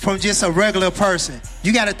from just a regular person.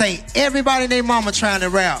 You gotta think everybody and their mama trying to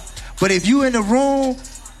rap. But if you in the room,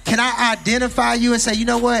 can I identify you and say, you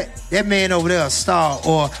know what? That man over there a star.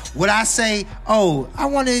 Or would I say, oh, I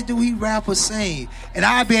want to do he rap or sing? And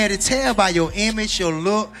I'll be able to tell by your image, your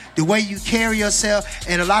look, the way you carry yourself.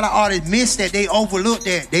 And a lot of artists miss that. They overlook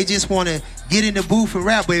that. They just want to get in the booth and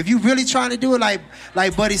rap. But if you really trying to do it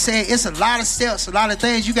like Buddy said, it's a lot of steps, a lot of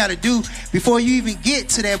things you got to do before you even get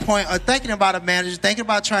to that point of thinking about a manager, thinking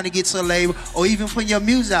about trying to get to a label, or even putting your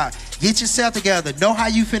music out. Get yourself together. Know how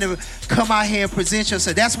you finna come out here and present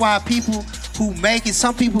yourself. That's why people who make it,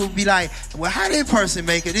 some people will be like, well, how did person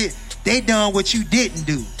make it? They done what you didn't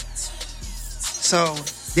do. So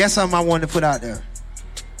that's something I wanted to put out there.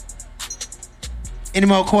 Any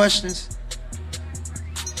more questions?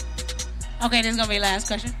 Okay, this is going to be the last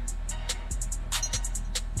question.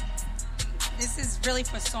 This is really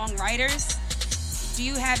for songwriters. Do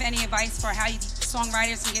you have any advice for how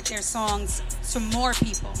songwriters can get their songs to more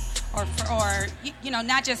people? Or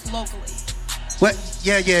not just locally. What?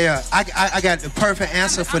 Yeah. I got the perfect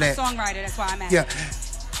answer for that. I'm a songwriter, that's why I'm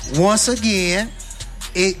asking. Yeah. Once again,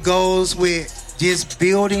 it goes with just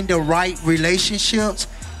building the right relationships,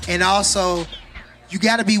 and also you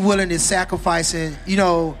got to be willing to sacrifice it,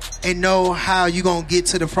 and know how you're going to get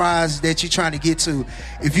to the prize that you're trying to get to.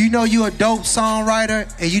 If you know you're a dope songwriter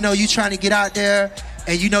and you're trying to get out there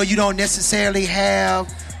and you don't necessarily have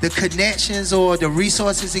the connections or the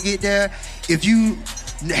resources to get there, if you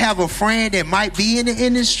have a friend that might be in the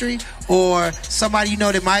industry or somebody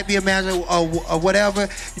that might be a manager or whatever,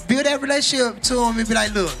 build that relationship to them and be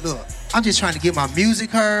like, look, I'm just trying to get my music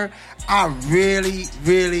heard. I really,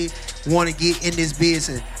 really want to get in this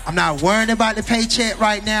business. I'm not worrying about the paycheck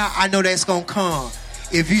right now. I know that's going to come.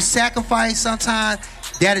 If you sacrifice sometimes,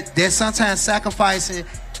 that's sometimes sacrificing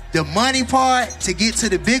the money part to get to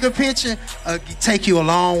the bigger picture take you a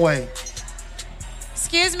long way.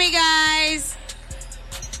 Excuse me, guys.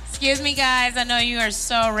 I know you are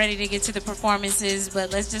so ready to get to the performances,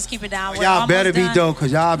 but let's just keep it down. Y'all better be dope,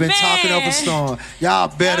 because y'all been talking up a storm. Y'all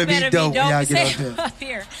better be dope when y'all get up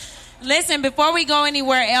here. Listen, before we go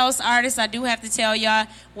anywhere else, artists, I do have to tell y'all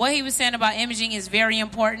what he was saying about imaging is very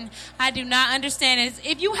important. I do not understand it.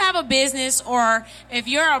 If you have a business or if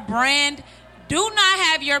you're a brand, do not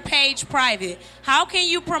have your page private. How can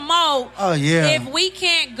you promote if we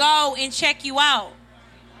can't go and check you out?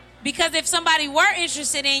 Because if somebody were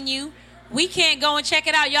interested in you, we can't go and check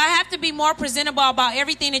it out. Y'all have to be more presentable about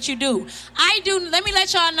everything that you do. Let me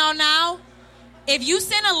let y'all know now. If you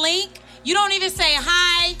send a link, you don't even say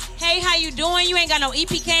hi, hey, how you doing? You ain't got no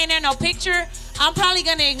EPK in there, no picture. I'm probably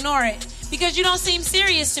going to ignore it because you don't seem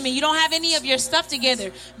serious to me. You don't have any of your stuff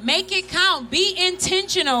together. Make it count. Be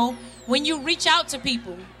intentional when you reach out to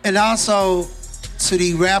people. And also to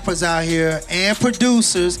the rappers out here and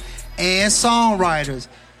producers and songwriters,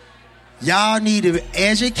 y'all need to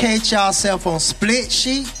educate yourself on split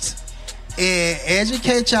sheets and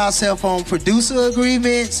educate yourself on producer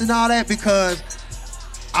agreements and all that, because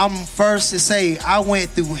I'm first to say I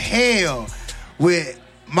went through hell with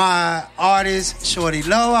my artist Shorty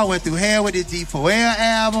Low. I went through hell with the D4L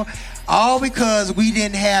album, all because we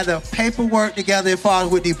didn't have the paperwork together as far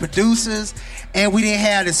as with the producers, and we didn't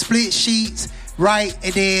have the split sheets right,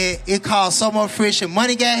 and then it caused so much friction.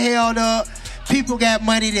 Money got held up. People got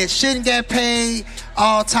money that shouldn't get paid,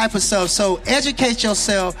 all type of stuff. So educate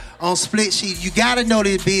yourself on split sheet. You got to know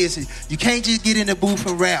this business. You can't just get in the booth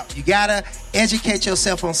and rap. You got to educate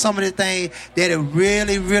yourself on some of the things that'll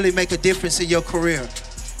really, really make a difference in your career.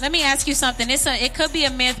 Let me ask you something. It could be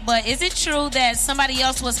a myth, but is it true that somebody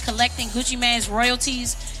else was collecting Gucci Mane's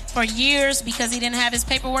royalties for years because he didn't have his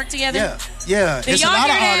paperwork together? Yeah. It's a lot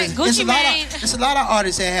of artists. It's a lot of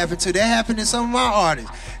artists that happen to. That happened to some of my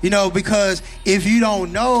artists. Because if you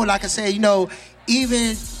don't know, like I said,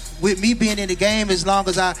 even with me being in the game, as long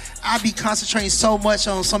as I be concentrating so much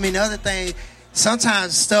on so many other things,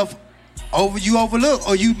 sometimes stuff you overlook,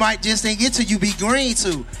 or you might just didn't get to, you be green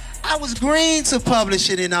to. I was green to publish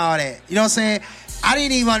it and all that. You know what I'm saying? I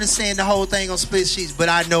didn't even understand the whole thing on split sheets, but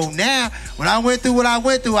I know now. When I went through what I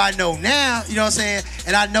went through, I know now. You know what I'm saying?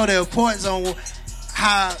 And I know the importance on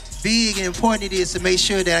how big and important it is to make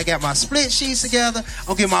sure that I got my split sheets together.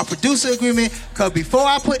 I'm getting my producer agreement. Because before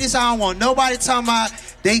I put this out, I don't want nobody talking about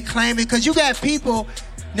they claim it. Because you got people,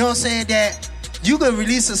 you know what I'm saying, that you could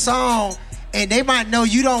release a song and they might know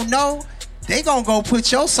you don't know. They gonna go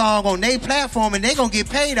put your song on their platform and they gonna get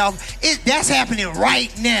paid off. That's happening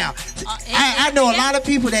right now. I know a lot of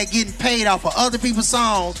people that getting paid off of other people's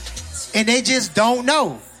songs and they just don't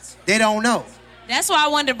know. They don't know. That's why I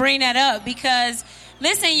wanted to bring that up because,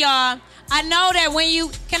 listen, y'all, I know that when you...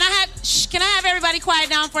 Can I have everybody quiet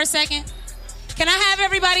down for a second? Can I have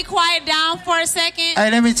everybody quiet down for a second? Hey,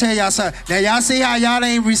 let me tell y'all something. Now, y'all see how y'all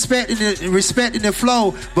ain't respecting the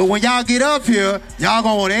flow, but when y'all get up here, y'all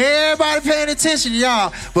gonna want everybody paying attention to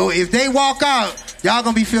y'all. But if they walk out, y'all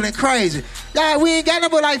gonna be feeling crazy. Y'all, we ain't got no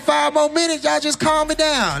but like 5 more minutes. Y'all just calm it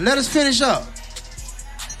down. Let us finish up.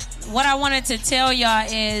 What I wanted to tell y'all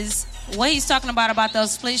is what he's talking about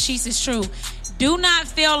those split sheets is true. Do not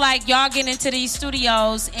feel like y'all get into these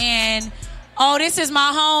studios and... Oh, this is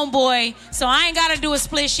my homeboy, so I ain't got to do a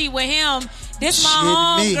split sheet with him. This my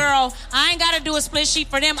homegirl. I ain't got to do a split sheet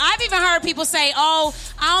for them. I've even heard people say, oh,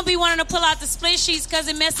 I don't be wanting to pull out the split sheets because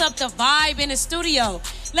it mess up the vibe in the studio.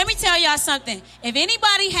 Let me tell y'all something. If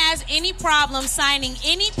anybody has any problem signing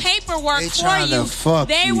any paperwork for you,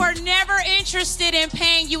 they were never interested in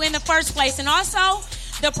paying you in the first place. And also,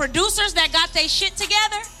 the producers that got their shit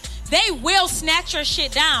together, they will snatch your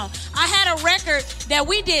shit down. I had a record that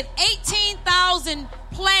we did 18,000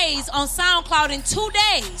 plays on SoundCloud in 2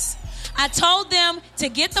 days. I told them to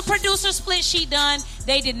get the producer split sheet done.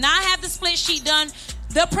 They did not have the split sheet done.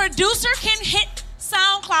 The producer can hit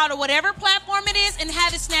SoundCloud or whatever platform it is and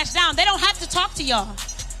have it snatched down. They don't have to talk to y'all.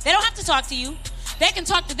 They don't have to talk to you. They can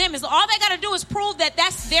talk to them. All they got to do is prove that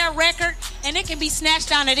that's their record and it can be snatched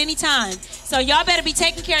down at any time. So y'all better be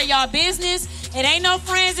taking care of y'all business. It ain't no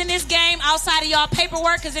friends in this game outside of y'all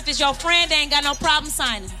paperwork, because if it's your friend, they ain't got no problem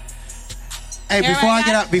signing. Hey,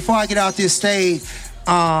 before I get out this stage,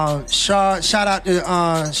 shout out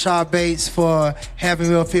to Shaw Bates for having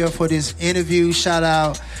me up here for this interview. Shout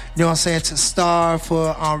out, you know what I'm saying, to Star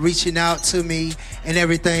for reaching out to me and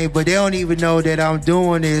everything. But they don't even know that I'm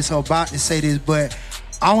doing this or about to say this. But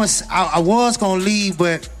I was gonna leave,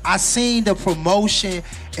 but I seen the promotion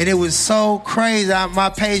and it was so crazy. My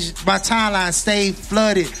timeline stayed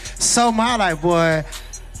flooded. So my like, boy,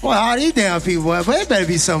 all these damn people, boy, but it better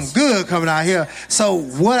be something good coming out here. So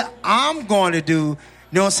what I'm going to do, you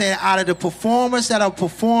know what I'm saying, out of the performers that are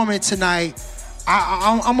performing tonight,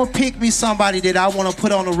 I'm going to pick me somebody that I want to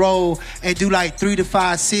put on the road and do like 3 to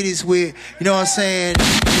 5 cities with, you know what I'm saying,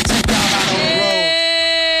 and take y'all out on the road.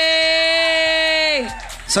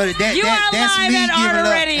 So that's me giving up.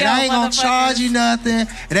 And I ain't gonna charge you nothing.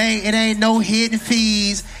 It ain't no hidden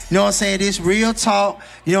fees. You know what I'm saying? This real talk.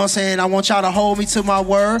 You know what I'm saying? I want y'all to hold me to my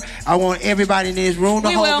word. I want everybody in this room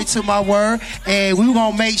to hold me to my word. And we're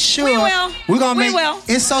gonna make sure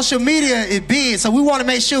it's social media is big. So we wanna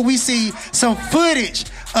make sure we see some footage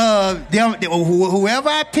of them, whoever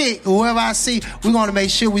I pick, whoever I see, we're going to make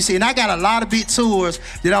sure we see. And I got a lot of big tours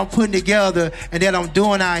that I'm putting together and that I'm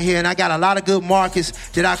doing out here. And I got a lot of good markets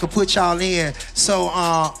that I can put y'all in. So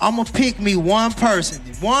I'm going to pick me one person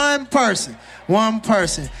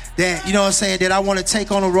that, you know what I'm saying, that I want to take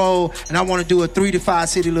on the road and I want to do a 3 to 5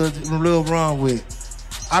 city little run with.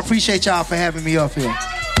 I appreciate y'all for having me up here.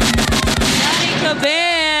 Johnnie Cabbell.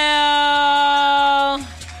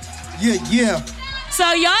 Yeah. So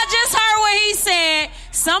y'all just heard what he said.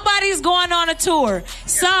 Somebody's going on a tour.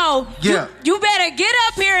 So you better get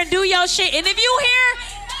up here and do your shit. And if you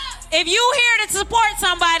here to support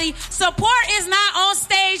somebody, support is not on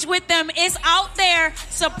stage with them. It's out there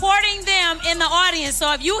supporting them in the audience.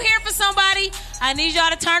 So if you here for somebody, I need y'all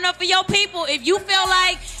to turn up for your people. If you feel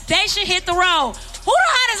like they should hit the road. Who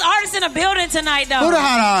the hottest artist in the building tonight, though? Who the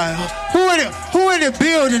hot artist? Who in the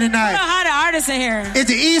building tonight? Who the hottest artist in here? Is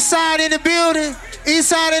the east side in the building? East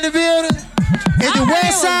side in the building? Is the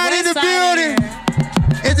west side in the building?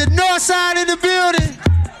 Is the north side in the building?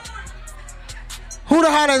 Who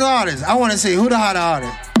the hottest artist? I want to see who the hottest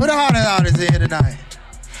artist. Who the hottest artist in here tonight?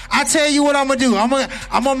 I tell you what I'm gonna do. I'm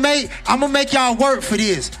gonna make y'all work for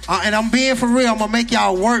this, and I'm being for real. I'm gonna make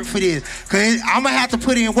y'all work for this, cause I'm gonna have to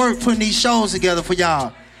put in work putting these shows together for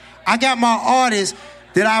y'all. I got my artists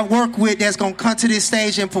that I work with that's gonna come to this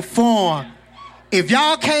stage and perform. If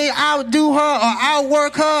y'all can't outdo her or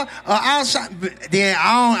outwork her or outshine, then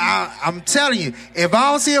I'm telling you, if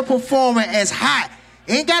I don't see a performer as hot,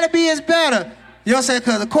 it ain't gotta be as better. You know what I'm saying?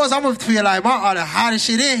 Cause of course I'm gonna feel like my artist hottest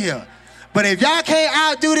shit in here. But if y'all can't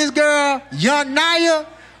outdo this girl, young Naya,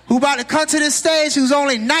 who about to come to this stage, who's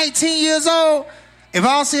only 19 years old, If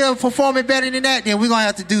I don't see her performing better than that, then we're going to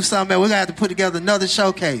have to do something else. We're going to have to put together another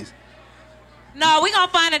showcase. No, we're going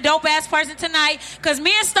to find a dope-ass person tonight because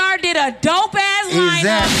me and Star did a dope-ass lineup.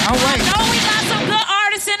 Exactly. All right. I know we got some good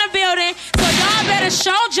artists in the building, so y'all better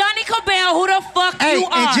show Johnnie Cabbell who the fuck you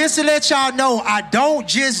are. And just to let y'all know, I don't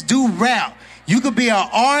just do rap. You could be an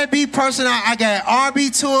R&B person. I got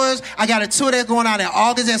R&B tours. I got a tour that's going on in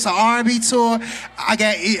August. That's an R&B tour.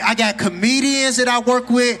 I got comedians that I work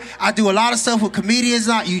with. I do a lot of stuff with comedians.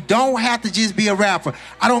 Now, you don't have to just be a rapper.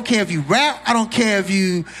 I don't care if you rap. I don't care if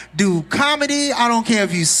you do comedy. I don't care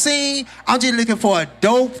if you sing. I'm just looking for a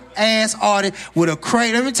dope-ass artist with a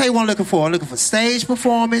crate. Let me tell you what I'm looking for. I'm looking for stage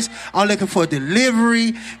performance. I'm looking for delivery.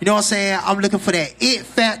 You know what I'm saying? I'm looking for that it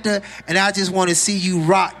factor. And I just want to see you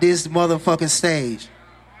rock this motherfucking stage.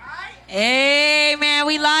 Hey, man,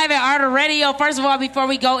 we live at Art of Radio. First of all, before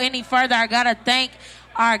we go any further, I got to thank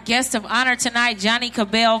our guest of honor tonight, Johnnie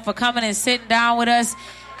Cabbell, for coming and sitting down with us.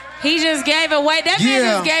 He just gave away, man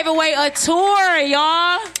just gave away a tour,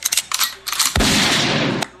 y'all.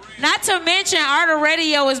 Not to mention, Art of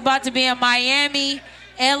Radio is about to be in Miami,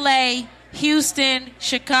 LA, Houston,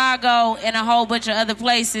 Chicago, and a whole bunch of other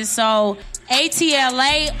places. So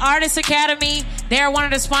ATLA Artist Academy, they're one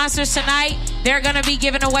of the sponsors tonight. They're going to be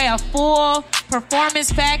giving away a full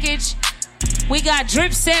performance package. We got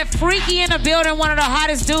Drip Set Freaky in the building, one of the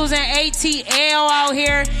hottest dudes in ATL out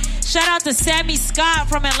here. Shout out to Sammy Scott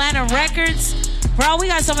from Atlanta Records. Bro, we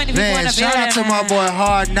got so many people in the building. Shout out to my boy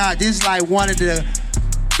Hard Knot. This is like one of the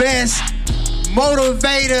best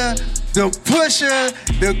motivator, the pusher,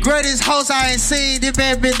 the greatest host I ain't seen. This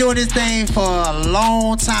man been doing this thing for a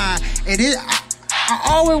long time. And I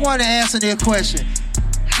always want to answer this question.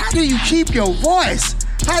 How do you keep your voice?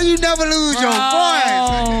 How you never lose your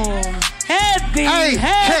voice? Heavy,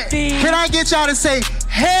 heavy. Can I get y'all to say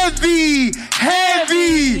heavy,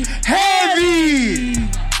 heavy, heavy?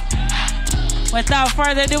 Without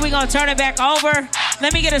further ado, we're going to turn it back over.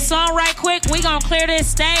 Let me get a song right quick. We're going to clear this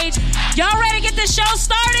stage. Y'all ready to get this show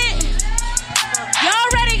started? Y'all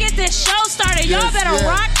ready to get this show started? Y'all better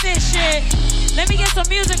rock this shit. Let me get some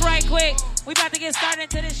music right quick. We about to get started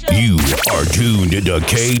into this show. You are tuned into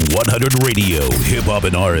K100 Radio, hip hop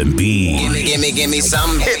and R&B. Give me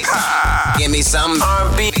some hip hop. Give me some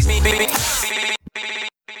R&B.